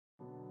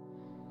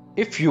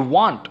If you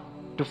want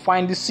to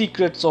find the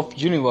secrets of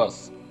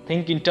universe,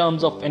 think in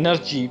terms of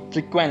energy,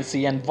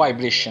 frequency and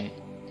vibration.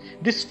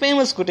 This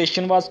famous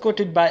quotation was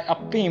quoted by a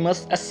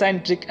famous,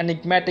 eccentric,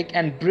 enigmatic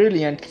and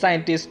brilliant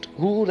scientist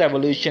who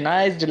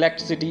revolutionized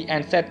electricity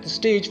and set the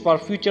stage for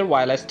future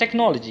wireless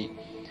technology.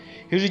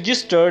 He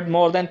registered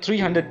more than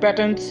 300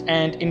 patents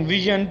and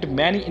envisioned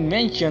many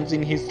inventions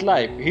in his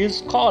life. He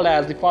is called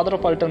as the father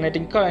of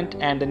alternating current,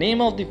 and the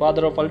name of the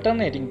father of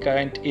alternating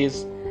current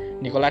is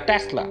Nikola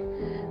Tesla.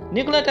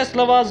 Nikola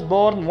Tesla was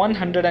born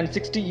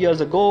 160 years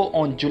ago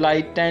on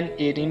July 10,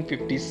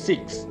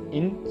 1856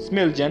 in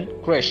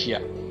Smiljan,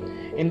 Croatia.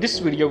 In this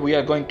video, we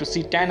are going to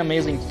see 10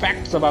 amazing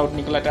facts about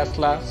Nikola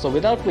Tesla. So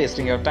without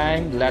wasting your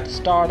time, let's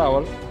start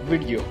our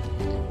video.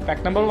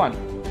 Fact number 1.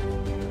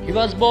 He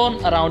was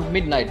born around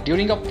midnight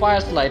during a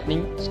fierce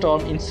lightning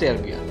storm in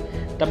Serbia.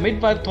 The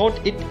midwife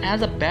thought it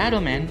as a bad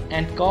omen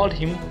and called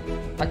him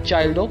a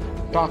child of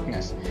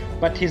darkness.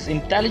 But his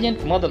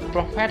intelligent mother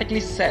prophetically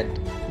said,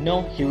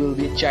 "No, he will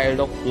be a child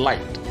of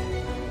light."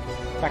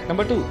 Fact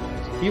number 2.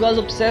 He was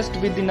obsessed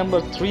with the number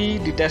 3,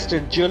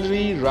 detested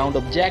jewelry, round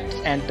objects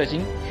and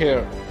touching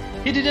hair.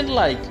 He didn't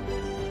like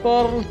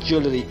pearl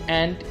jewelry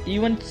and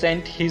even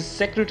sent his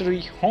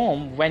secretary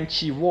home when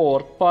she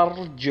wore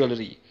pearl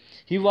jewelry.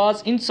 He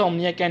was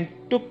insomniac and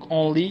took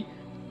only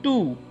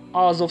 2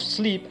 hours of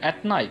sleep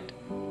at night.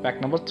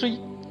 Fact number 3.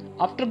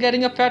 After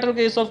getting a fatal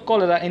case of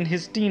cholera in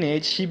his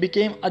teenage, he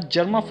became a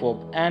germaphobe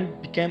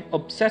and became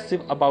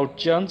obsessive about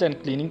germs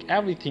and cleaning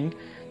everything.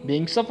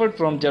 Being suffered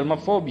from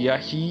germophobia,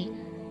 he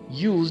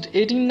used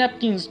 18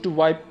 napkins to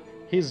wipe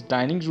his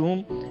dining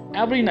room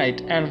every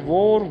night and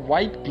wore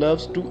white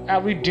gloves to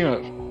every dinner.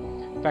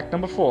 Fact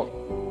number 4.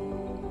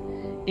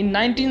 In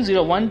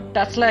 1901,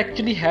 Tesla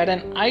actually had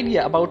an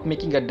idea about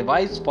making a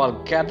device for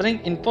gathering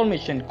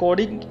information,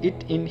 coding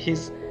it in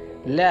his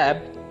lab,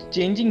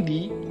 changing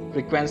the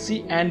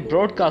frequency and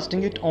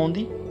broadcasting it on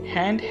the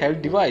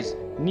handheld device,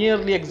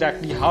 nearly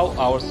exactly how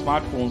our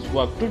smartphones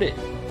work today.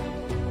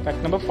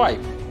 Fact number 5.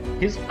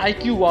 His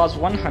IQ was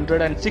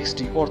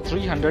 160 or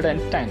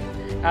 310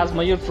 as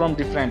measured from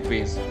different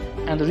ways,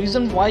 and the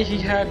reason why he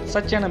had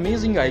such an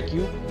amazing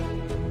IQ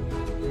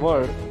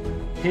were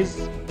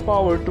his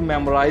power to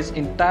memorize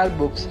entire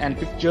books and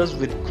pictures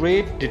with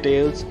great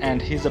details and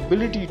his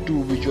ability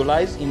to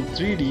visualize in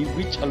 3D,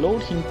 which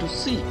allowed him to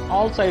see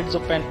all sides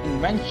of an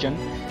invention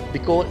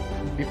before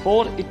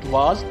it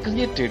was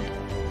created.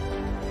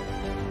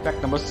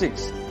 Fact number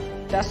 6.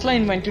 Tesla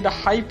invented a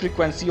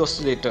high-frequency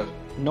oscillator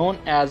known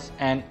as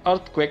an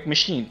earthquake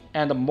machine,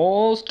 and the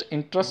most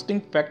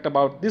interesting fact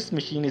about this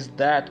machine is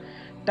that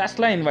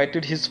Tesla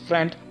invited his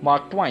friend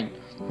Mark Twain,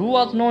 who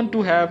was known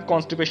to have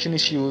constipation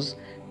issues.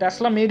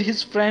 Tesla made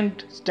his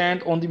friend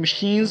stand on the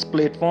machine's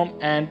platform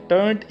and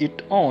turned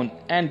it on,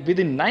 and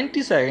within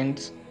 90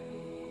 seconds,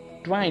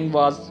 Twain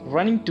was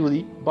running to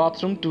the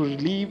bathroom to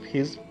relieve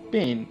his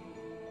pain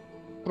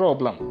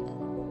problem.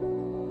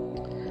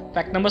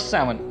 Fact number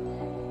 7.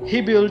 He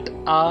built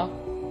a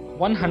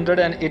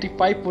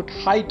 185-foot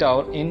high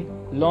tower in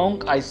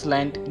Long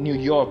Island, New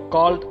York,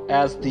 called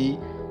as the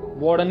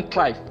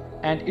Wardenclyffe,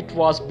 and it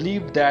was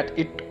believed that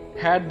it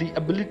had the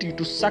ability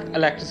to suck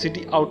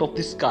electricity out of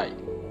the sky.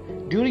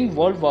 During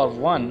World War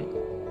I,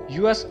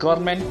 US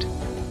government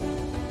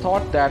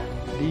thought that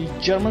the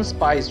German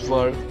spies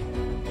were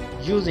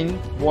using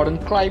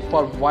Wardenclyffe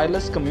for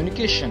wireless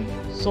communication,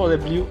 so they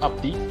blew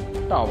up the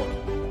tower.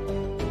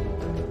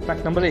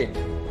 Fact number 8.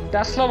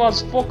 Tesla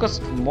was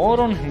focused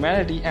more on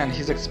humanity and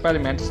his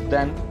experiments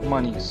than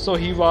money, so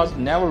he was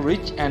never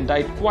rich and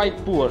died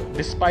quite poor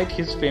despite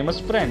his famous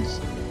friends.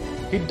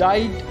 He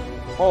died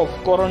of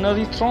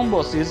coronary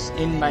thrombosis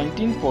in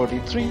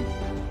 1943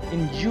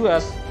 in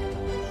US.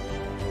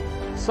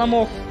 Some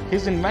of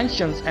his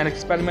inventions and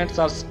experiments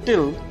are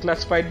still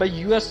classified by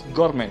US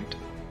government.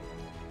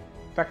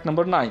 Fact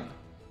number 9.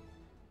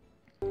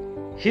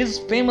 His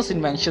famous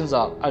inventions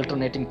are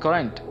alternating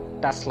current,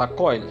 Tesla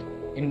coil,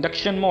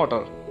 induction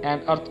motor,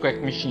 and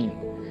earthquake machine.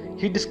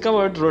 He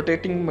discovered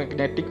rotating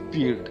magnetic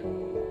field.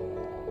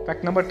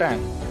 Fact number 10.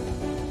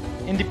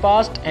 In the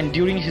past and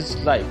during his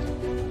life,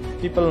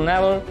 people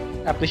never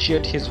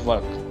appreciate his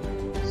work.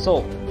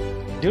 So,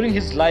 during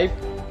his life,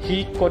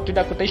 he quoted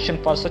a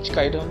quotation for such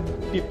kind of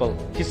people.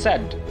 He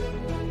said,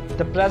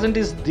 "The present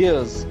is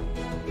theirs.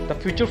 The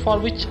future for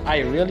which I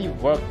really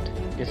worked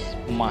is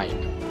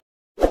mine."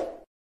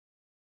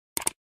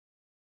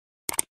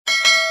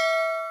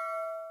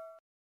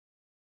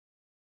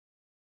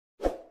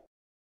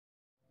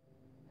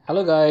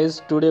 Hello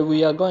guys, today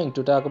we are going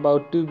to talk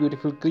about 2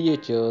 beautiful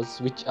creatures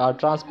which are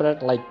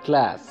transparent like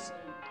glass.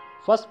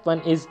 First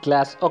one is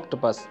glass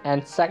octopus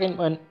and second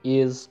one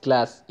is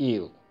glass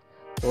eel.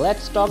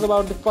 Let's talk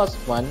about the first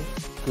one,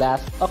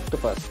 glass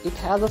octopus. It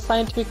has a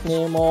scientific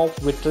name of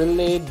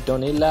Vitrille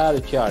donella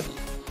richardi.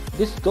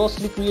 This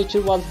ghostly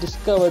creature was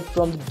discovered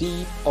from the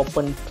deep,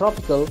 open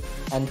tropical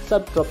and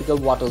subtropical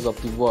waters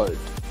of the world.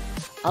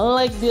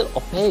 Unlike their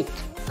opaque,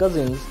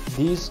 cousins,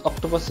 these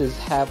octopuses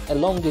have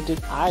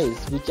elongated eyes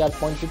which are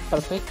pointed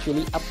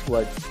perpetually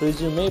upward,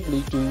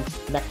 presumably to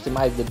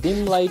maximize the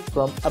dim light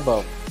from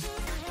above.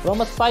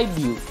 From a side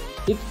view,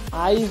 its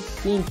eyes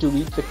seem to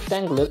be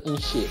rectangular in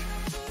shape.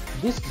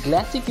 This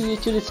glassy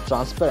creature is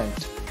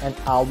transparent and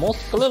almost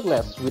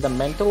colorless, with a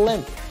mental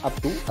length up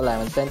to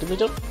 11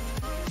 cm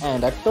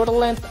and a total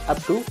length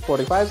up to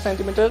 45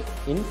 cm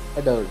in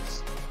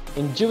adults.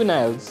 In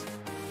juveniles,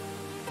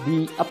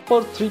 the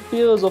upper three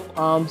pairs of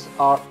arms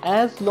are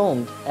as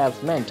long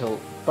as mental,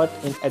 but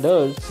in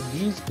adults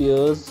these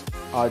pairs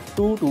are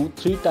 2 to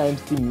 3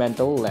 times the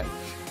mental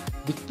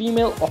length. The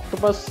female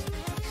octopus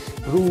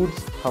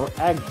broods her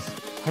eggs,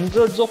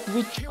 hundreds of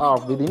which are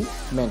within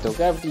mental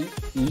cavity.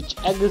 Each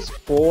egg is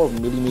 4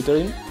 mm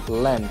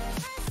in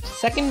length.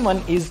 Second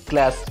one is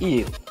glass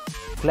eel.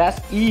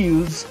 Glass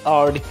eels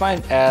are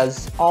defined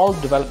as all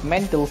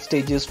developmental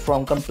stages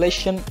from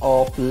completion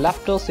of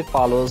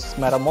leptocephalus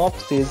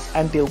metamorphosis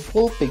until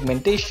full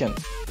pigmentation.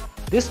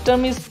 This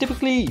term is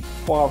typically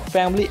for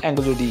family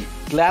Angelidae.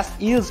 Glass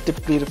eels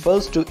typically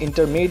refers to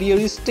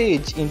intermediary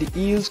stage in the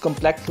eel's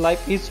complex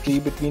life history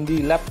between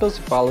the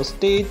leptocephalus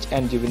stage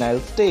and juvenile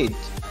stage.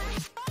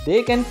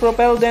 They can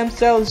propel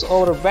themselves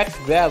over wet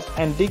grass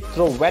and dig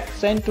through wet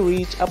sand to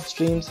reach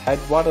upstream's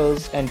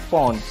headwaters and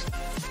ponds,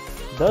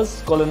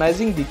 thus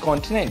colonizing the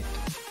continent.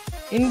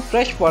 In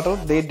freshwater,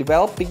 they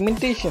develop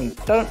pigmentation,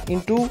 turn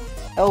into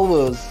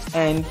alvars,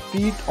 and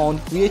feed on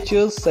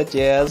creatures such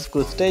as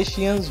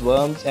crustaceans,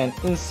 worms, and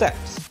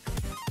insects.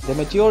 They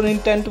mature in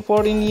 10 to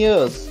 14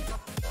 years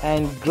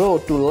and grow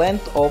to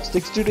length of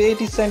 60 to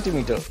 80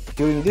 cm.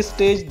 During this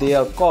stage, they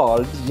are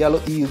called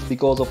yellow eels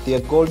because of their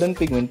golden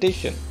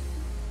pigmentation.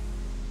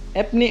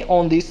 Apney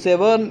on the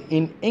Severn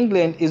in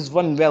England is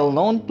one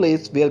well-known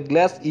place where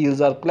glass eels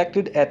are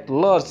collected at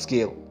large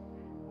scale.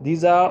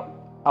 These are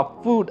a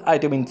food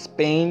item in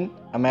Spain,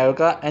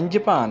 America, and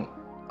Japan.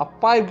 A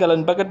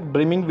 5-gallon bucket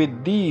brimming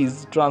with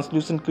these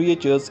translucent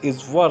creatures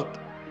is worth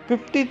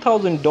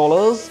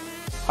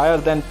 $50,000, higher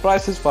than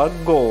prices for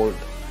gold.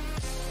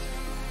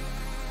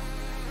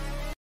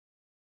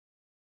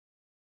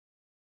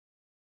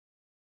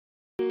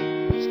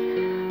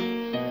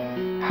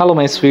 Hello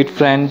my sweet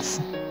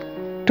friends.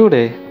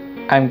 Today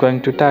I am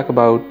going to talk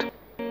about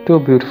two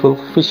beautiful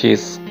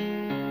fishes.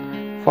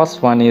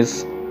 First one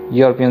is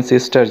European sea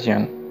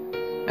sturgeon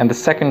and the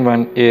second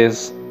one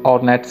is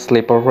ornate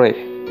sleeper ray.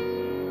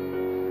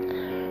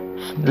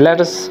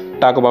 Let us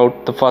talk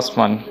about the first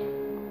one.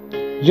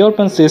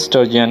 European sea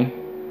sturgeon,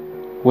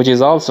 which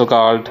is also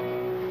called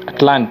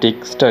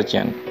Atlantic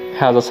sturgeon,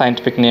 has a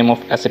scientific name of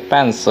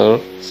Accipanser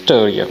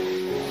styria.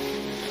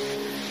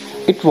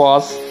 It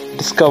was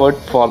discovered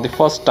for the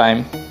first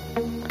time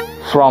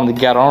from the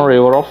Garonne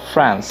River of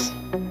France.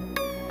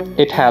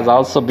 It has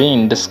also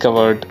been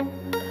discovered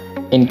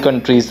in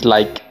countries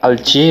like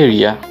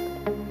Algeria,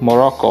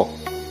 Morocco,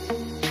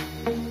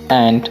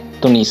 and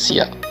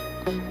Tunisia.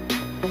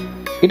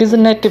 It is a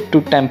native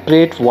to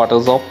temperate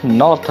waters of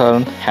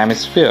northern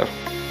hemisphere.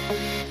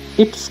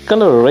 Its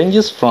color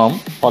ranges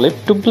from olive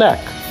to black,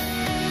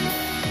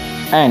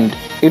 and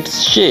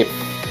its shape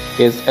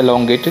is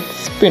elongated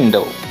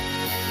spindle.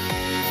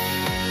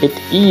 It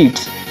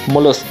eats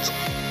mollusks,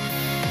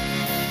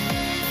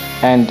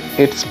 and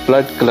its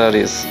blood color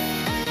is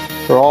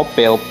raw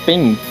pale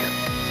pink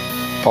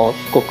or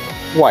cooked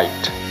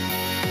white.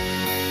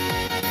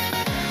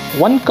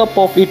 1 cup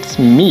of its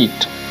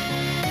meat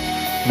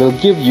will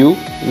give you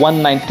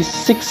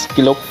 196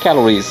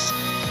 kilocalories,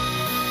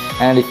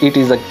 and it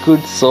is a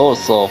good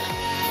source of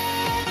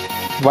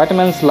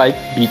vitamins like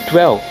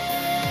B12,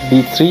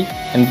 B3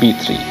 and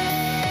B3.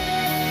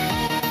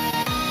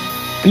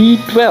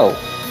 B12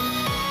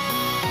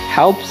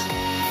 helps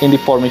in the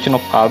formation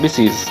of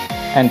RBCs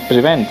and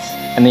prevents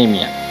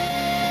anemia.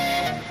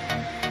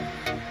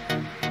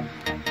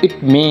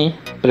 It may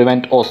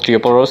prevent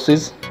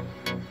osteoporosis.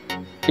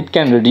 It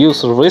can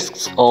reduce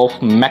risks of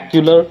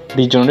macular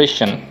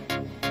degeneration,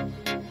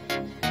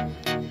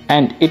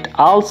 and it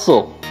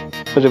also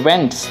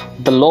prevents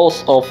the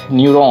loss of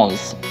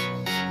neurons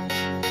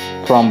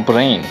from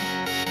brain.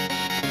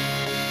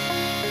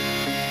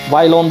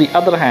 While on the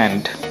other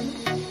hand,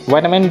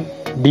 vitamin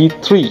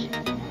B3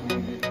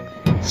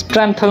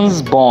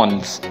 strengthens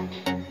bonds.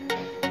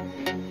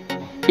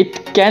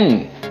 It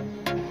can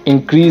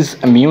increase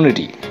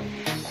immunity.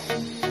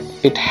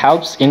 It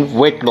helps in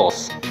weight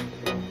loss.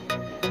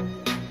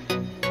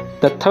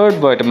 The third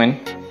vitamin,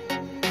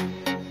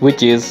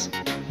 which is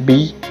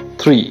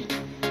B3,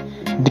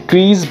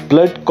 decreases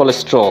blood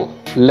cholesterol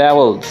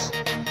levels,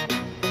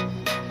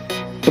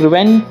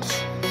 prevents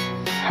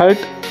heart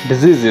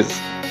diseases.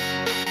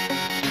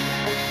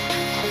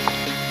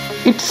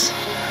 Its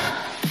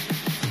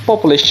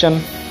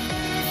population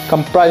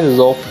comprises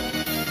of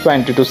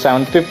 20 to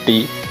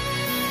 750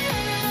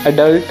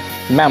 adult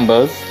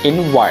members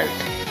in wild,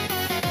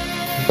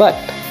 but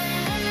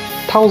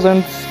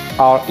thousands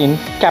are in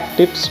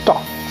captive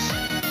stocks.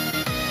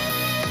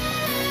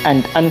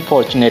 And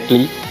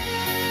unfortunately,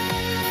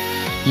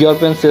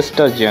 European sea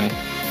sturgeon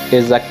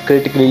is a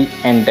critically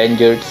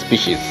endangered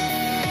species.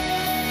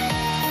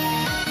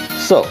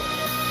 So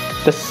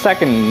the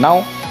second,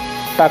 now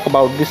talk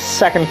about the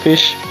second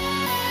fish,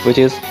 which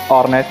is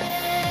Ornate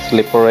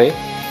slipperay,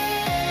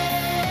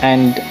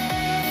 and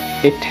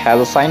it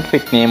has a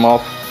scientific name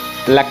of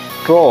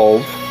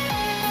Electrove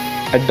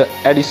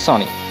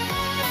edisoni.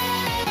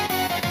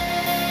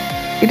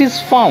 It is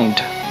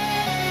found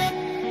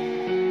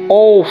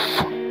off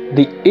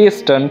the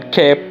eastern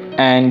Cape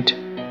and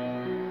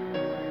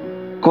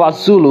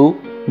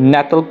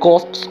KwaZulu-Natal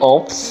coasts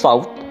of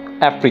South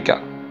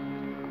Africa.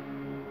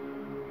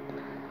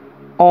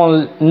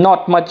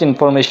 Not much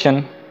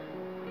information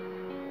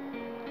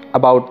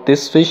about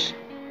this fish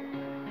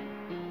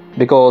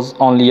because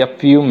only a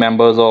few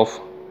members of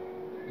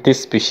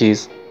this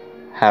species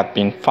have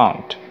been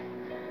found,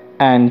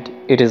 and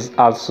it is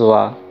also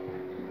a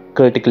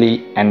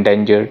critically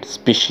endangered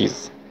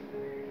species.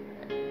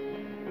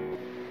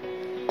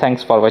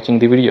 Thanks for watching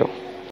the video.